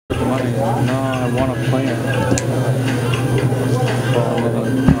money. No, I want to play him. Well,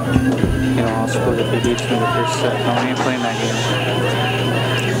 you know, I'll split if he beats me the first set. No, I ain't playing that game.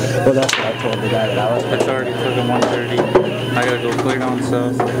 Well, that's what I told the guy that I was. It's already fucking 1:30. I gotta go clear down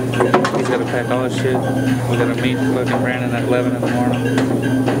south. He's gotta pack all his shit. We gotta meet fucking Brandon at 11 in the morning.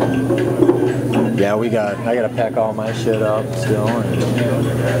 Yeah, I gotta pack all my shit up still. And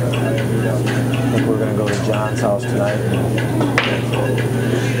I think we're gonna go to John's house tonight and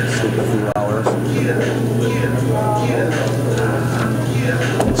sleep a few hours.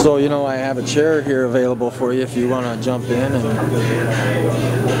 So, you know, I have a chair here available for you if you want to jump in and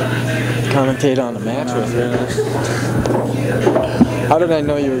commentate on the match with me. How did I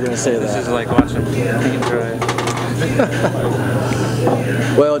know you were going to say that? This is like watching paint dry.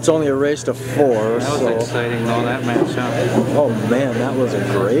 Well, it's only a race to 4. That was exciting though, that match, huh? Oh man, that was a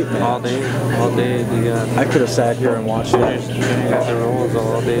great match. All day. You got. I could have sat here and watched that. You got the rolls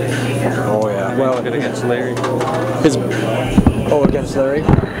all day. Oh yeah. Well, good against Larry. Against Larry?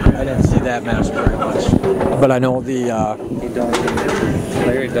 I didn't see that match very much, but I know He dogged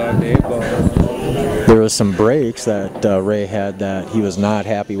Larry dogged the 8-ball. There was some breaks that Ray had that he was not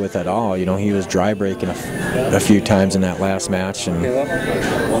happy with at all. You know, he was dry breaking a few times in that last match, and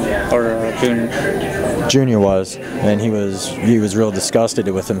Junior. Junior was, and he was real disgusted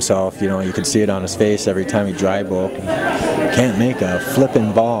with himself. You know, you could see it on his face every time he dry broke. Can't make a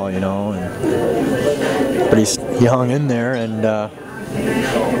flipping ball, you know. But he hung in there, and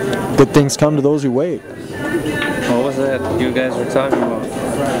good things come to those who wait. What was that you guys were talking about?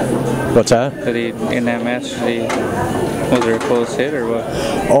 What's that? That in that match, was there a close hit or what?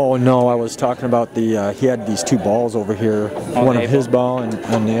 Oh no, I was talking about he had these 2 balls over here, one of his ball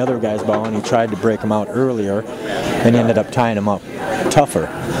and the other guy's ball, and he tried to break them out earlier, and he ended up tying them up tougher.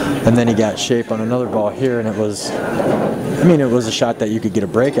 And then he got shape on another ball here, and it was a shot that you could get a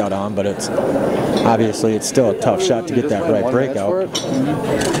breakout on, but it's still a tough shot to get that right breakout.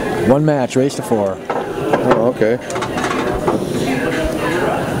 One match, race to 4. Oh, okay.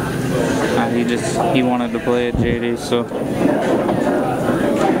 He wanted to play at JD, so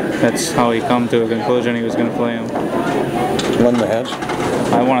that's how he come to a conclusion he was going to play him. One match?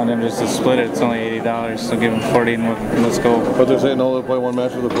 I wanted him just to split it. It's only $80, so give him 40 and let's go. But they're saying no, they'll play one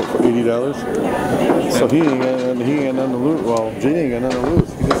match for $80? So he ain't none to lose. Well, JD ain't got none to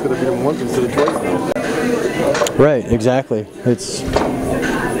lose. He's just going to beat him once instead of twice. Right, exactly. You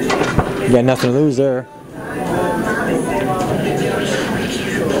got nothing to lose there.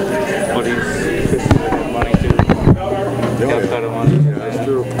 But he's money too. Got better money. Yeah, that's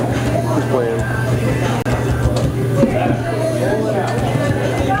true. He's playing.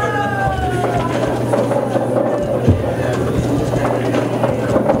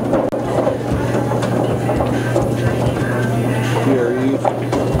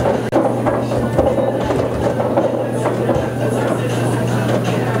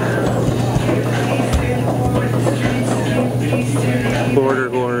 Border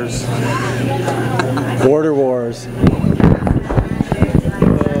Wars. Border Wars.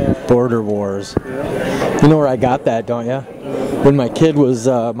 Border Wars. You know where I got that, don't you? When my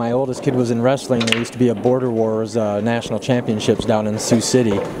oldest kid was in wrestling, there used to be a Border Wars national championships down in Sioux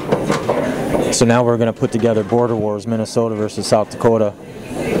City. So now we're going to put together Border Wars, Minnesota versus South Dakota.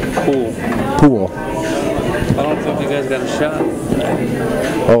 Pool. I don't think you guys got a shot.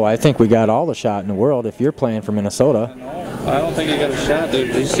 Oh, I think we got all the shot in the world if you're playing for Minnesota. I don't think you got a shot,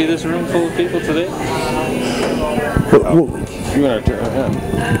 dude. Did you see this room full of people today?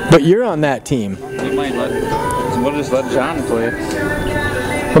 But you're on that team. We'll just let John play.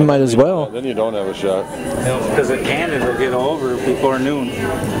 We might as well. Then you don't have a shot. Because at Canada will get over before noon.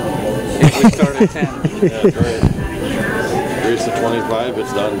 If we start at 10. Yeah, that's right. Race to 25,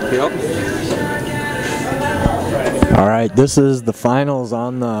 it's done. Yep. All right, this is the finals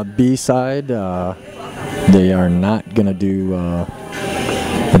on the B side. They are not going to do a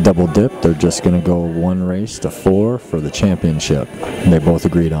double dip. They're just going to go one race to 4 for the championship. They both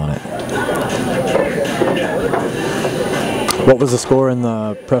agreed on it. What was the score in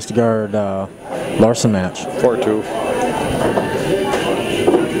the Prestegard Larson match? 4-2.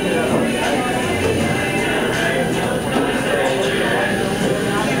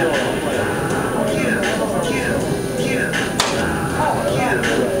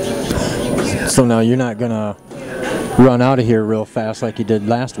 So now you're not going to run out of here real fast like you did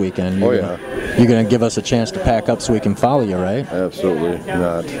last weekend. You're going to give us a chance to pack up so we can follow you, right? Absolutely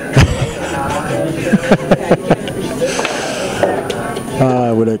not.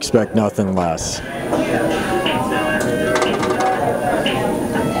 I would expect nothing less.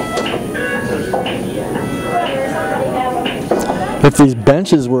 If these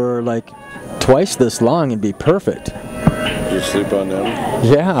benches were like twice this long, it'd be perfect. You sleep on them?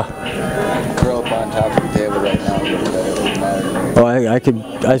 Yeah. Curl up on top of the table right now. Well,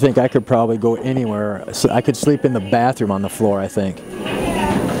 I think I could probably go anywhere. So I could sleep in the bathroom on the floor, I think.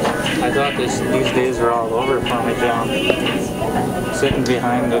 I thought these days were all over for me, John. Sitting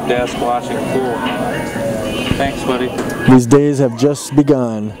behind the desk watching pool. Thanks, buddy. These days have just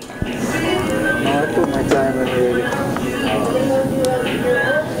begun. No, I put my time in already.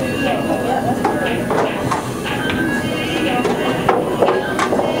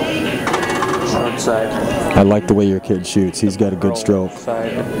 Short side. I like the way your kid shoots. He's got a good stroke.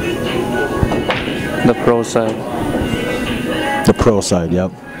 Side. The pro side. The pro side,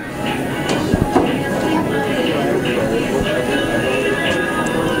 yep.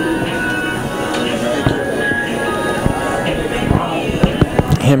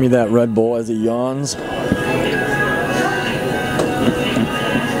 Hand me that Red Bull as he yawns.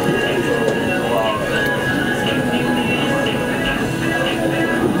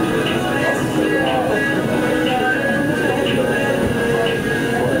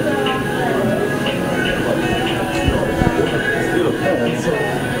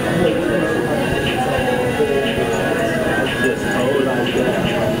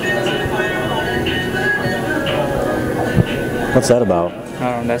 What's that about?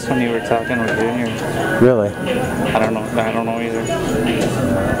 That's when you were talking with Junior. Really? I don't know either.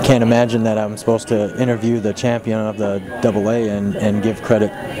 Can't imagine that I'm supposed to interview the champion of the AA and give credit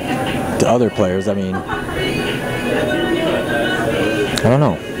to other players. I mean, I don't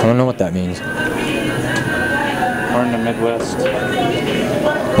know. I don't know what that means. We're in the Midwest.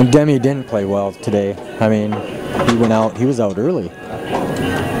 And Demi didn't play well today. I mean, he was out early.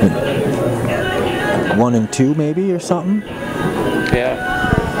 1 and 2 maybe or something. Yeah.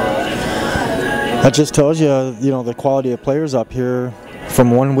 That just tells you, the quality of players up here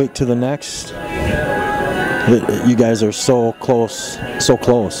from one week to the next. You guys are so close,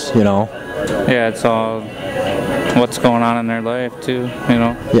 Yeah, it's all what's going on in their life too,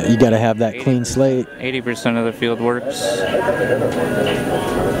 Yeah, you got to have that clean slate. 80% of the field works.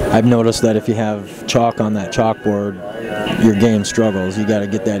 I've noticed that if you have chalk on that chalkboard, your game struggles. You got to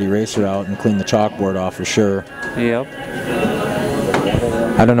get that eraser out and clean the chalkboard off for sure. Yep.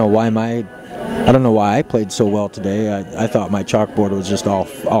 I don't know why I played so well today. I thought my chalkboard was just all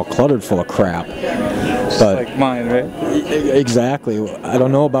cluttered full of crap. But like mine, right? Exactly. I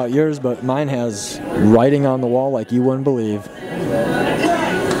don't know about yours, but mine has writing on the wall like you wouldn't believe.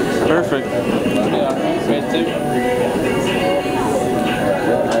 Perfect. Yeah, right there.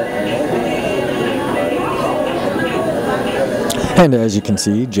 And as you can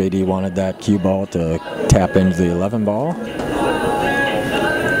see, JD wanted that cue ball to tap into the 11 ball.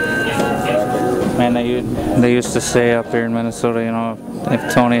 Man, they used to say up here in Minnesota,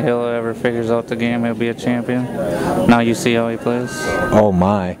 if Tony Hill ever figures out the game, he'll be a champion. Now you see how he plays. Oh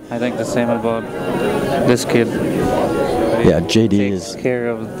my! I think the same about this kid. Yeah, JD takes care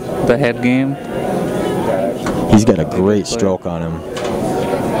of the head game. He's got a great stroke on him.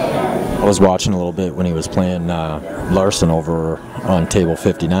 I was watching a little bit when he was playing Larson over on table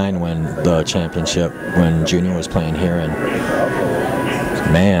 59 when the championship, when Junior was playing here, and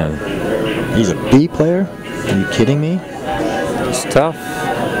man, he's a B player. Are you kidding me? He's tough.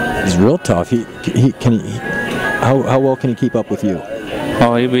 He's real tough. How well can he keep up with you?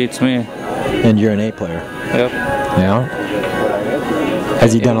 Oh, he beats me. And you're an A player. Yep. Yeah.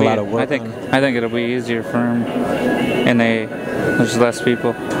 Has he done a lot of work? I think it'll be easier for him, and there's less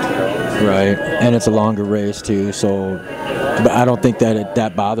people. Right, and it's a longer race too. So, but I don't think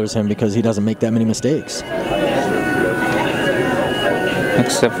that bothers him because he doesn't make that many mistakes.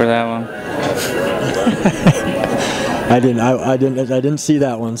 Except for that one. I didn't see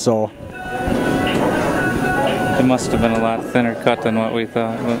that one. So it must have been a lot thinner cut than what we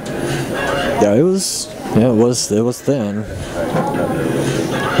thought. But. Yeah, it was thin.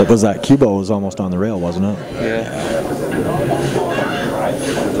 What was that? Cubo was almost on the rail, wasn't it? Yeah.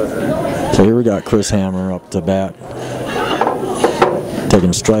 So here we got Chris Hammer up to bat,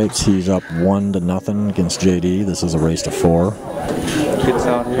 taking strikes. He's up 1-0 against JD. This is a race to 4. Gets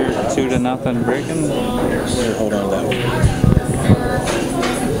out here 2-0 breaking. Here, hold on to that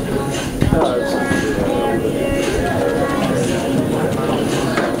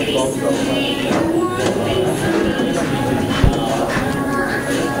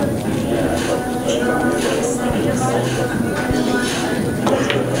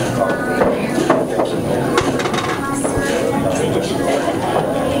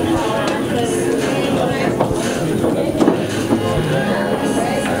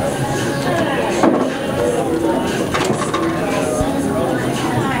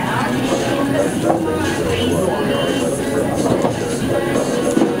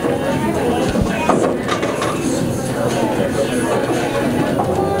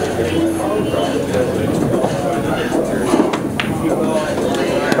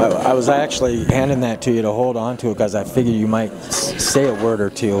I was actually handing that to you to hold on to it because I figured you might say a word or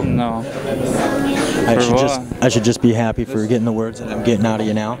two. No. I should just be happy for getting the words that I'm getting out of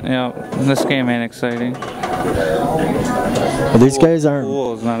you now. Yeah, this game ain't exciting. Well, these guys aren't.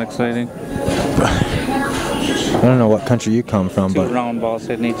 Pool is not exciting. I don't know what country you come from, Two but round balls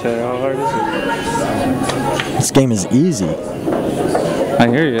hitting each other. How hard is this game is easy. it? I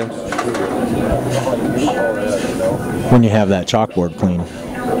hear you. When you have that chalkboard clean.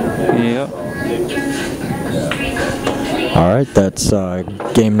 Yep. All right, that's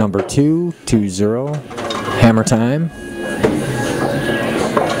game number 2, 2-0, hammer time.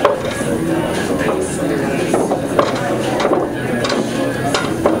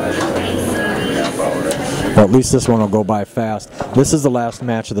 Well, at least this one will go by fast. This is the last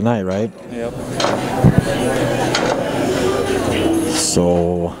match of the night, right? Yep.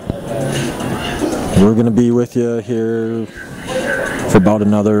 So we're going to be with you here for about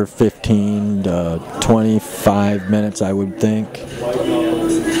another 15 to 25 minutes, I would think.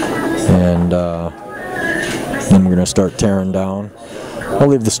 And then we're going to start tearing down. I'll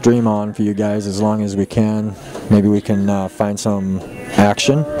leave the stream on for you guys as long as we can. Maybe we can find some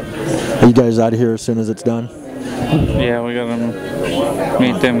action. Are you guys out of here as soon as it's done? Yeah, we gotta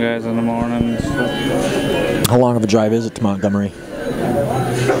meet them guys in the morning. So. How long of a drive is it to Montgomery?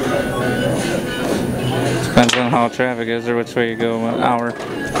 Depends on how traffic is or which way you go. An hour.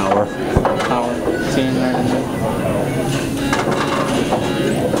 Hour. Hour. 15 right in there.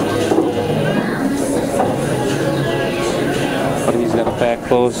 But he's got a pack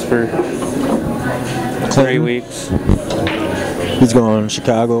closed for 3 weeks. He's going to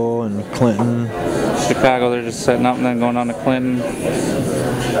Chicago and Clinton. Chicago, they're just setting up and then going on to Clinton.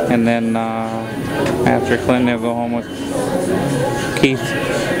 And then after Clinton, they'll go home with Keith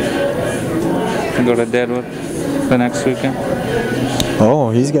and go to Deadwood the next weekend. Oh,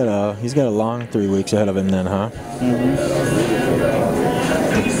 he's got a long 3 weeks ahead of him then, huh? Mm-hmm.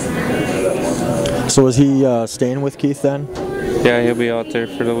 So is he staying with Keith then? Yeah, he'll be out there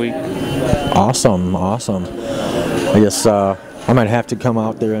for the week. Awesome, awesome. I guess I might have to come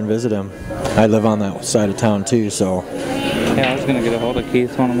out there and visit him. I live on that side of town too, so. Yeah, I was gonna get a hold of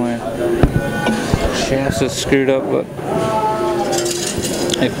Keith. One of my shafts is screwed up, but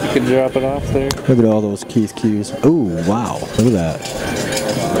if you could drop it off there. Look at all those Keith cues. Ooh, wow! Look at that.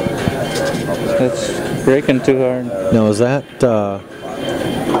 It's breaking too hard. Now is that the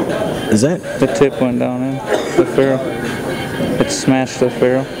tip went down in the ferrule? It smashed the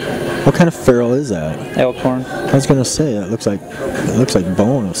ferrule. What kind of ferrule is that? Elkhorn. I was gonna say it looks like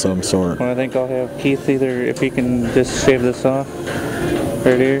bone of some sort. Well, I think I'll have Keith either if he can just shave this off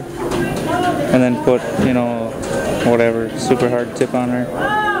right here, and then put whatever super hard tip on there,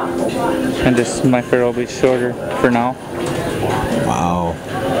 and just my ferrule will be shorter for now. Wow.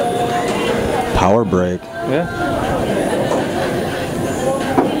 Power brake. Yeah.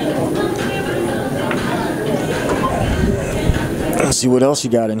 Let's see what else you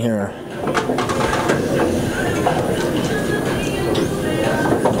got in here.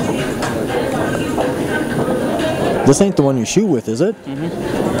 This ain't the one you shoot with, is it? Mm-hmm.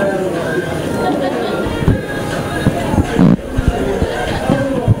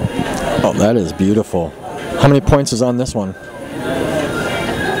 Oh, that is beautiful. How many points is on this one?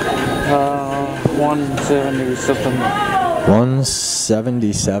 170 something.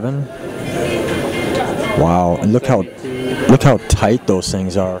 177. Wow! And look how tight those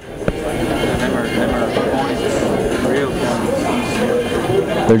things are.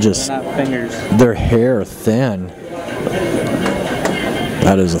 They're just not fingers. They're hair thin.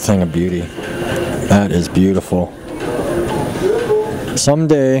 That is a thing of beauty. That is beautiful.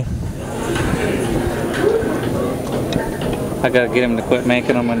 Someday I gotta get him to quit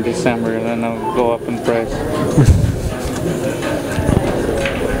making them in December, and then they'll go up in price.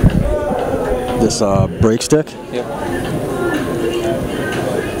 This brake stick? Yep.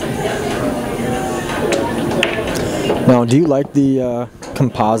 Now, do you like the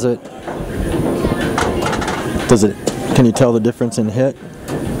composite? Can you tell the difference in hit?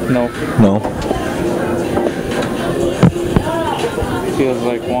 No. No. Feels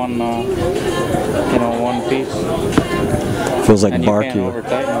like one piece. Feels like and bark. You can't over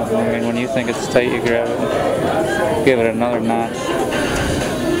tighten it. I mean, when you think it's tight, you grab it and give it another notch.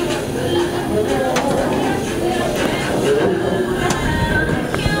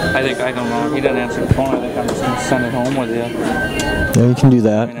 I think I don't know. He didn't answer the phone. I think I'm just gonna send it home with you. Yeah, you can do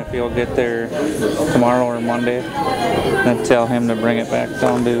that. I mean, if you'll get there tomorrow or Monday, then tell him to bring it back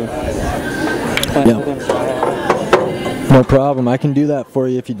down to Clinton. No problem. I can do that for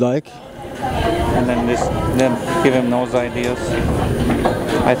you if you'd like. and then give him those ideas.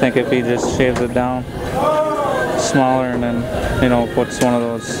 I think if he just shaves it down smaller and then, you know, puts one of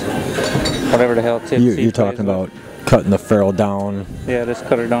those, whatever the hell tips You're talking about cutting the ferrule down. Yeah, just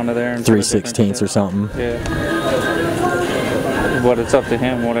cut her down to there. And 3/16 or something. Yeah. But it's up to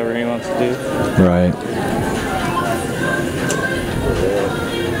him, whatever he wants to do. Right.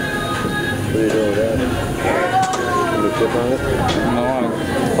 What are you doing with that? Put a tip on it? No, I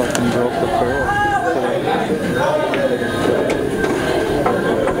fucking broke the ferrule.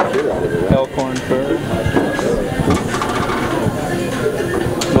 Elkhorn ferrule.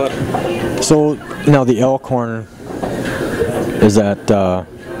 But so now the Elkhorn, is that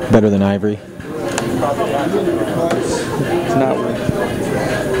better than ivory? it's not.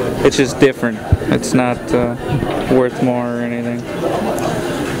 It's just different. It's not worth more or anything.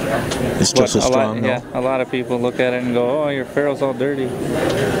 It's just as strong, yeah, a lot of people look at it and go, "Oh, your ferrule's all dirty."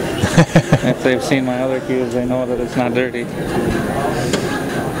 If they've seen my other cues, they know that it's not dirty.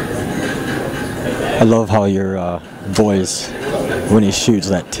 I love how your voice, when he shoots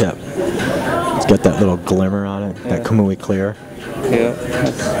that tip, it's got that little glimmer on it, that Kamui clear. Yeah,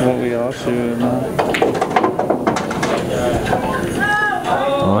 that's what we all shoot now.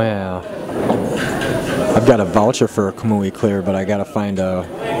 Oh yeah. I've got a voucher for a Kamui clear, but I got to find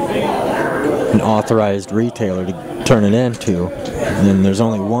an authorized retailer to turn it into. And there's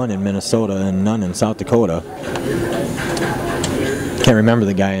only one in Minnesota and none in South Dakota. Can't remember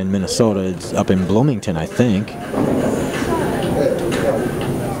the guy in Minnesota. It's up in Bloomington, I think.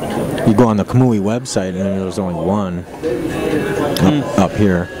 You go on the Kamui website and there's only one up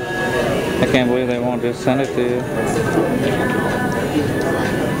here. I can't believe they won't just send it to you.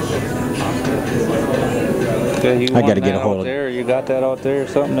 Yeah, I got to get a hold of it. You got that out there or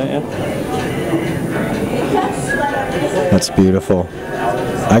something, don't you? That's beautiful.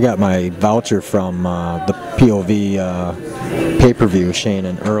 I got my voucher from the POV pay-per-view, Shane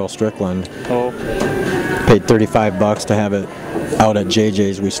and Earl Strickland. Oh. Paid $35 to have it out at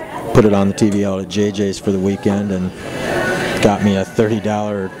JJ's. We put it on the TV out at JJ's for the weekend and got me a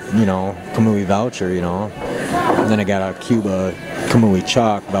 $30, you know, Kamui voucher, you know. And then I got a Cuba Kamui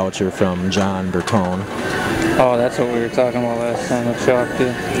chalk voucher from John Bertone. Oh, that's what we were talking about last time, the chalk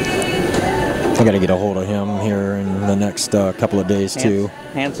too. I got to get a hold of him here in the next couple of days too.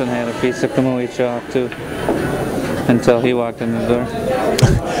 Hanson had a piece of Kamui chalk too, until he walked in the door.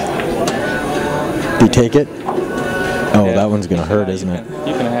 Did he take it? Oh, yeah. That one's gonna hurt, isn't it?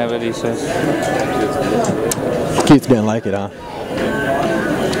 You can have it, he says. Keith didn't like it, huh?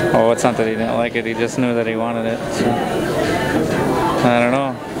 Oh, it's not that he didn't like it, he just knew that he wanted it. So. I don't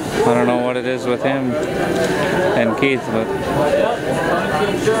know. I don't know what it is with him and Keith, but...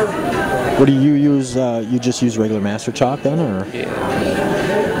 What do you use? You just use regular master chalk then, or? Yeah.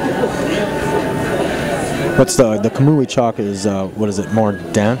 What's the Kamui chalk is? What is it? More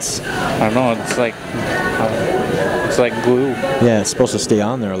dense? I don't know. It's like glue. Yeah, it's supposed to stay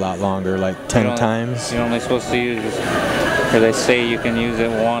on there a lot longer, like 10 times. You're only supposed to use, or they say you can use it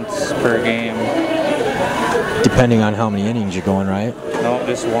once per game. Depending on how many innings you're going, right? No,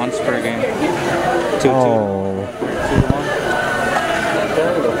 just once per game. 2-2.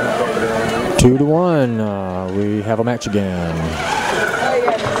 2-1. We have a match again.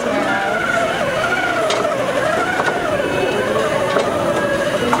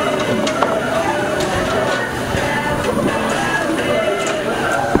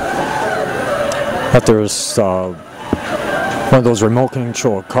 But there was one of those remote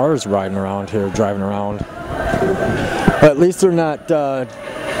control cars riding around here, driving around. But at least they're not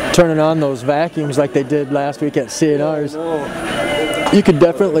turning on those vacuums like they did last week at CNR's. You could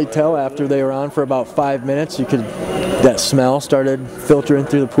definitely tell after they were on for about 5 minutes, that smell started filtering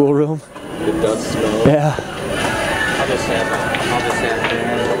through the pool room. It does smell. Yeah. I'll just have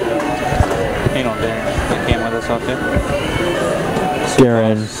Darren. You know Darren, that came with us out there.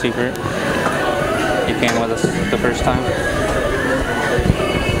 Darren. Secret. He came with us the first time.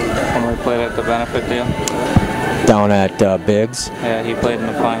 When we played at the benefit deal. Down at Biggs. Yeah, he played in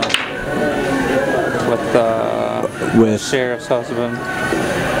the finals with Sheriff's husband.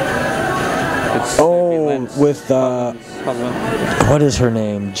 It's with husband. What is her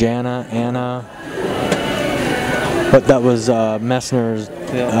name? Anna. But that was Messner's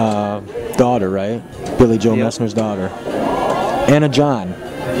daughter, right? Billy Joe Messner's daughter. Anna John.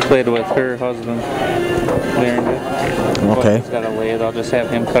 Played with her husband. Okay. He's got a lathe. I'll just have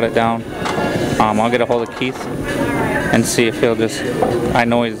him cut it down. I'll get a hold of Keith and see if he'll just. I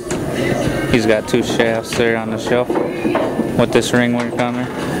know he's got 2 shafts there on the shelf with this ring work on there.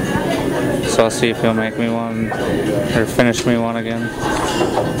 So So I'll see if he'll make me one or finish me one again.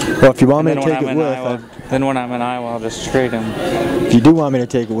 Well, if you want me to take it with, then when I'm in Iowa, I'll just trade him. if you do want me to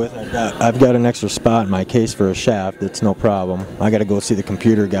take it with, I've got an extra spot in my case for a shaft. It's no problem. I got to go see the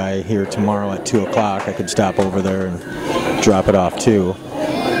computer guy here tomorrow at 2 o'clock. I could stop over there and drop it off too.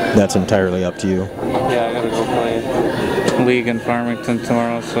 That's entirely up to you. Yeah, I gotta go play league in Farmington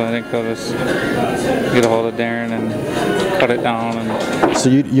tomorrow, so I think I'll just get a hold of Darren and cut it down. And So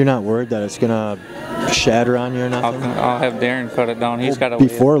you're not worried that it's gonna shatter on you or nothing? I'll have Darren cut it down. He's got a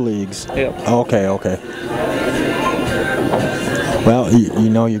before leagues. Yep. Okay. Well, you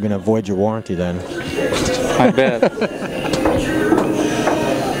know you're gonna avoid your warranty then. I bet.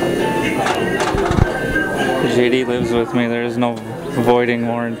 JD lives with me. There is no voiding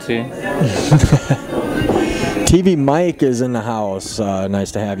warranty. TV Mike is in the house.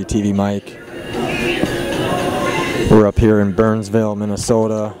 Nice to have you, TV Mike. We're up here in Burnsville,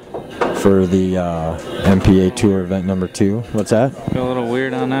 Minnesota for the MPA Tour event number 2. What's that? Feel a little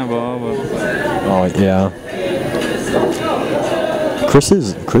weird on that ball, but Oh yeah. Chris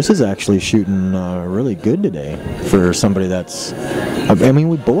is actually shooting really good today for somebody that's. I mean,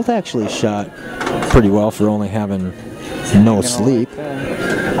 we both actually shot pretty well for only having no sleep.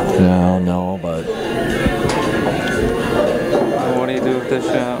 No, but. What do you do with this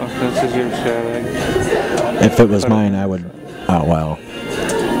shot? If this is your shot, If it was mine, I would. Oh well.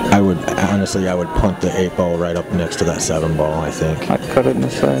 I would honestly, I would punt the 8 ball right up next to that 7 ball. I think. I'd cut it in the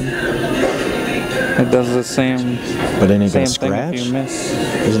side. It does the same. But ain't it gonna same thing scratch? if you miss.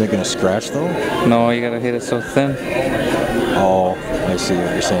 Isn't it gonna scratch though? No, you gotta hit it so thin. Oh, I see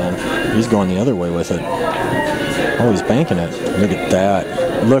what you're saying. He's going the other way with it. Oh, he's banking it. Look at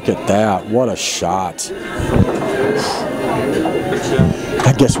that. Look at that. What a shot.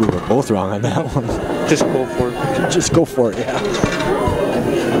 I guess we were both wrong on that one. Just go for it. Just go for it, yeah.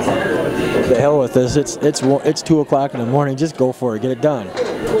 The hell with this. It's 2 o'clock in the morning. Just go for it. Get it done.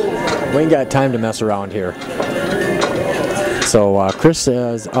 We ain't got time to mess around here. So Chris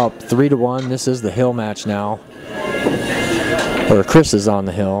is up 3-1. This is the hill match now. Or Chris is on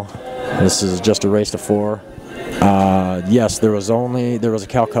the hill. This is just a race to 4. Yes, there was a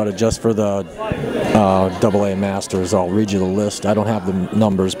Calcutta just for the AA Masters. I'll read you the list. I don't have the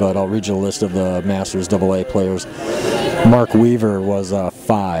numbers, but I'll read you the list of the Masters AA players. Mark Weaver was a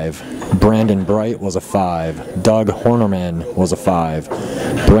 5. Brandon Bright was a 5. Doug Hornerman was a 5.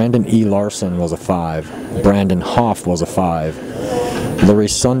 Brandon E. Larson was a 5. Brandon Hoff was a 5. Larry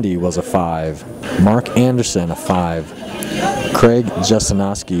Sunday was a 5. Mark Anderson a 5. Craig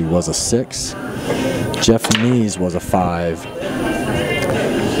Jesenowski was a 6. Jeff Nees was a 5.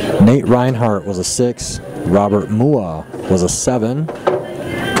 Nate Reinhardt was a 6. Robert Mua was a 7.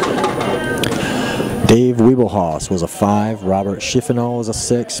 Dave Wiebelhaus was a 5. Robert Schiffenau was a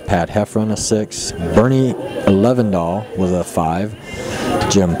 6. Pat Heffron a 6. Bernie Levendahl was a 5.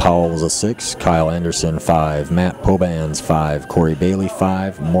 Jim Powell was a 6. Kyle Anderson 5. Matt Pobans 5. Corey Bailey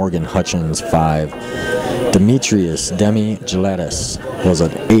 5. Morgan Hutchins 5. Demetrius Demi Gelatis was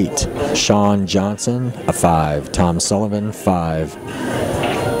an 8. Sean Johnson a 5. Tom Sullivan 5.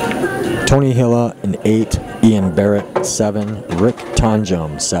 Tony Hilla an 8. Ian Barrett 7. Rick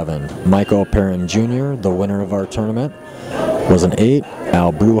Tonjum 7. Michael Perrin Jr., the winner of our tournament, was an 8.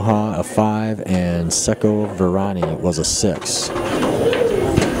 Al Bruja a 5. And Seko Virani was a 6.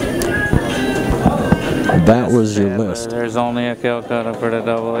 That was your list. There's only a Calcutta for the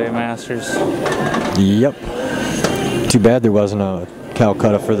AA Masters. Yep. Too bad there wasn't a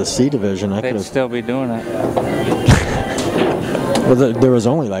Calcutta for the C division. They'd still be doing it. Well, there was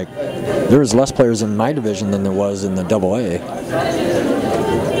only there was less players in my division than there was in the AA.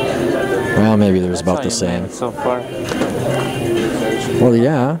 Well, maybe there was about the same. So far. Well,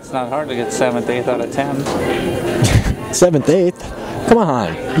 yeah. It's not hard to get 7th, 8th out of 10. 7th, 8th? Come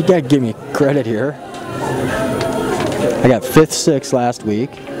on. You got to give me credit here. I got 5th, 6th last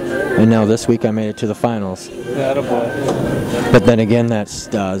week, and now this week I made it to the finals. Attaboy. But then again, that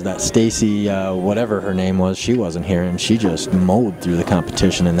Stacy, whatever her name was, she wasn't here, and she just mowed through the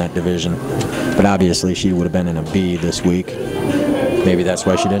competition in that division. But obviously, she would have been in a B this week. Maybe that's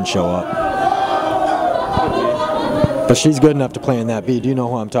why she didn't show up. But she's good enough to play in that B. Do you know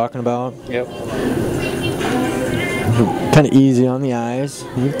who I'm talking about? Yep. Kind of easy on the eyes.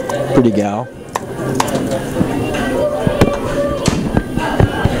 Pretty gal.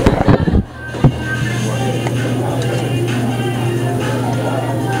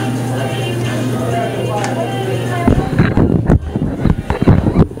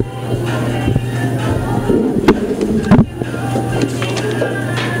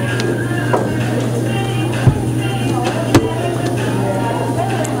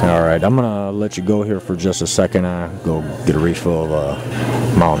 Alright, I'm gonna let you go here for just a second. Go get a refill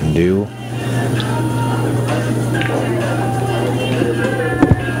of Mountain Dew.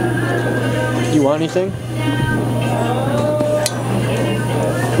 You want anything?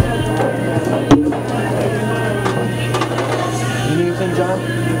 You need anything, John?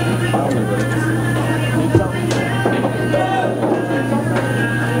 Need something?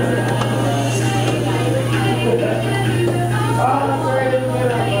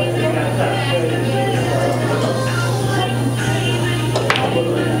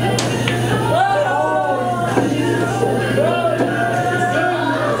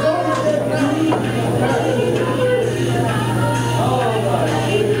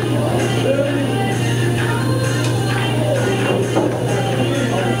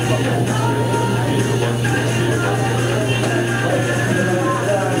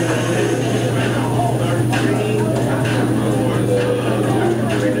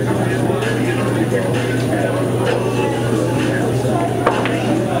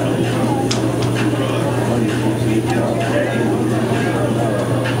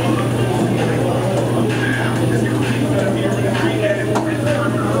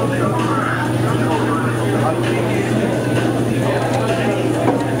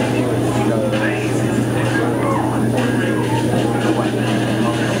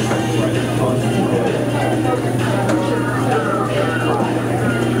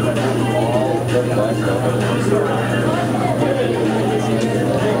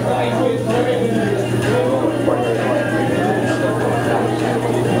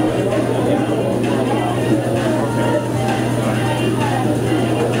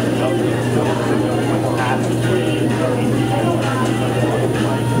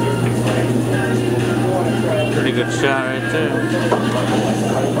 Pretty good shot right there.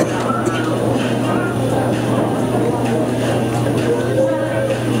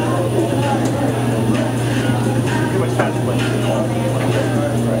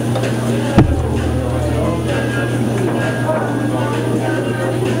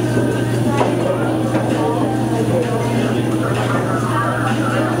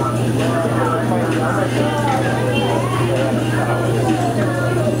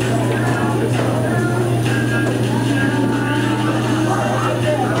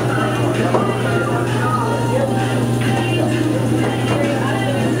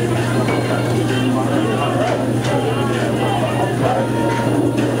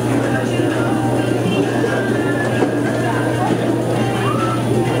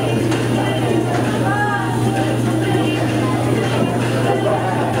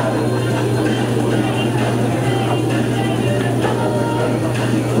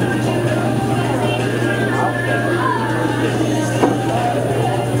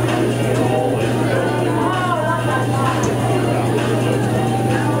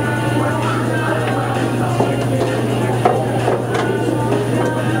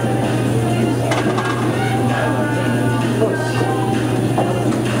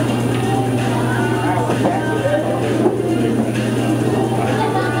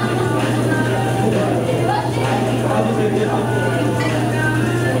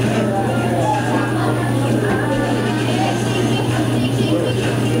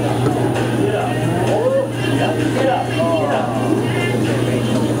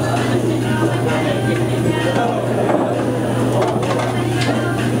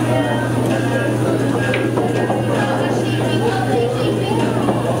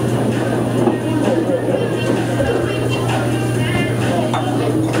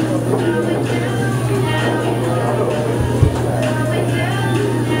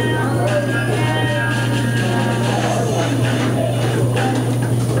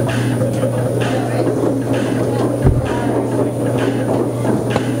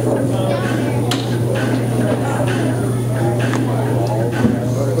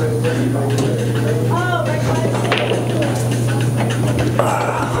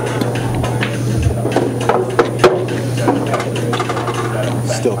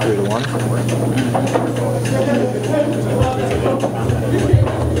 Still 3-1.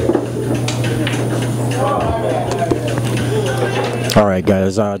 Alright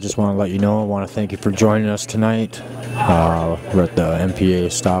guys, I just want to let you know, I want to thank you for joining us tonight. We're at the MPA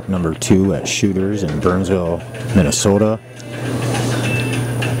stop number 2 at Shooters in Burnsville, Minnesota.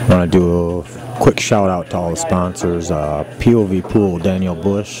 I want to do a quick shout out to all the sponsors. POV Pool, Daniel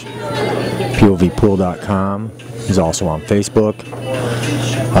Bush, POVpool.com. He's also on Facebook.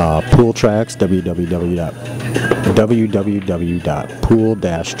 Pool Tracks,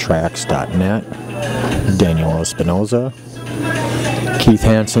 www.pool-tracks.net. Daniel Espinoza. Keith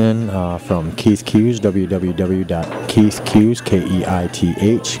Hansen from Keith Q's, www.keithqs,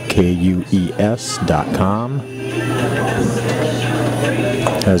 KeithQues.com,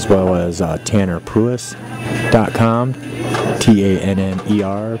 as well as TannerPruess.com,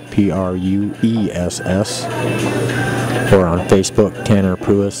 TannerPruess, or on Facebook, Tanner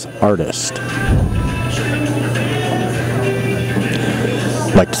Pruess Artist.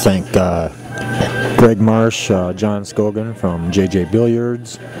 I'd like to thank Greg Marsh, John Scogan from JJ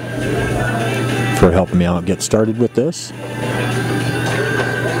Billiards for helping me out get started with this.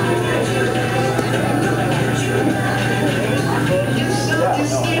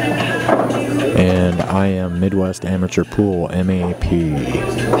 And I am Midwest Amateur Pool, MAP.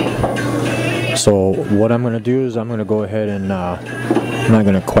 So what I'm going to do is I'm going to go ahead and, I'm not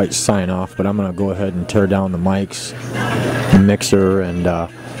going to quite sign off, but I'm going to go ahead and tear down the mics, the mixer, and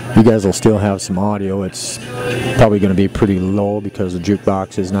you guys will still have some audio. It's probably going to be pretty low because the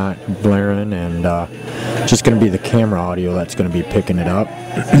jukebox is not blaring, and just going to be the camera audio that's going to be picking it up.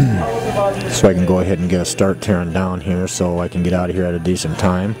 So I can go ahead and get a start tearing down here so I can get out of here at a decent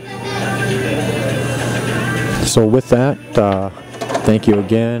time. So with that, thank you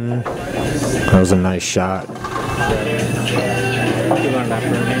again. That was a nice shot. I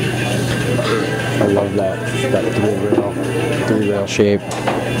love that three-rail shape.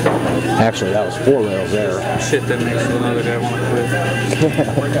 Actually, that was 4 rails there. Shit that makes another guy want to quit.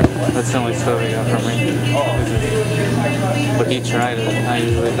 That's the only stuff he got from me. But he tried it. I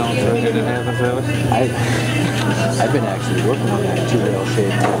usually don't, so it didn't happen really. I've been actually working on that 2-rail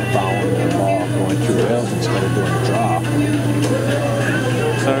shape, following the ball, going 2 rails instead of doing a draw.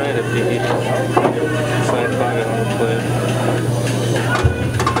 It's alright if you keep side pocket on the play.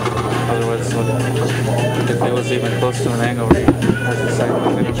 Otherwise, if it was even close to an angle where he has a side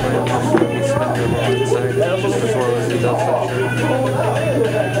pocket to play, he'd spin to the right side just as well as he does that.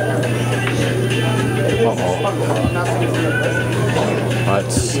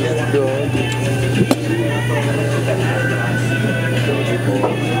 That's good.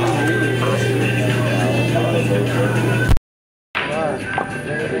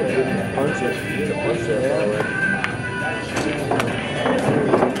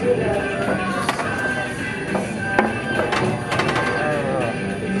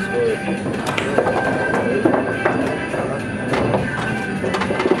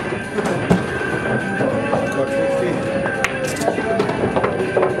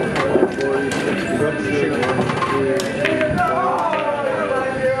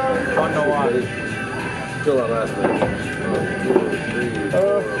 Still that last match. 1, 2, 3,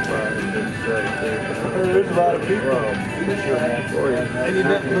 4, 5, 6, 7, 8. There's a lot of people. And you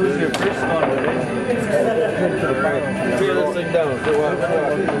didn't lose your first one. Tear this thing down.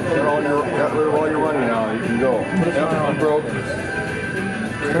 Got rid of all your money now. You can go. I'm broke.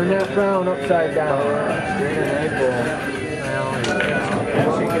 Turn that frown upside down. Strain an ankle.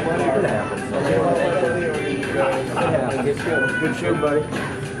 Good shoot, buddy.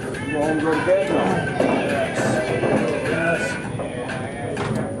 Go home and go to bed now.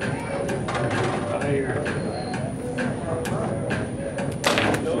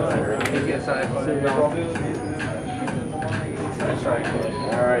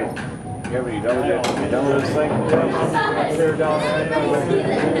 Alright. Yeah, but you done with this thing? Tear down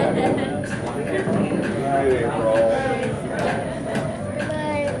Alright, April.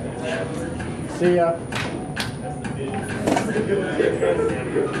 See ya.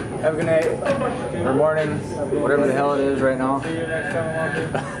 Have a good night. Or morning. Whatever the hell it is right now.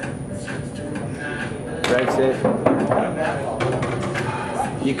 Drive safe.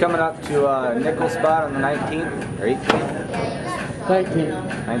 You coming up to Nickel Spot on the 19th or 18th?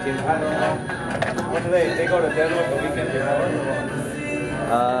 19th. What do they go to Deadwood the weekend before?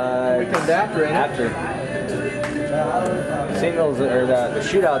 Weekend after, ain't it? After. Singles, or the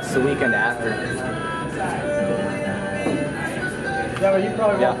shootouts the weekend after. Yeah, but you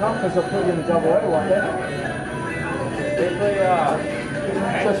probably won't come because they'll put you in the double A, won't they? They play,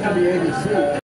 just to be ABC.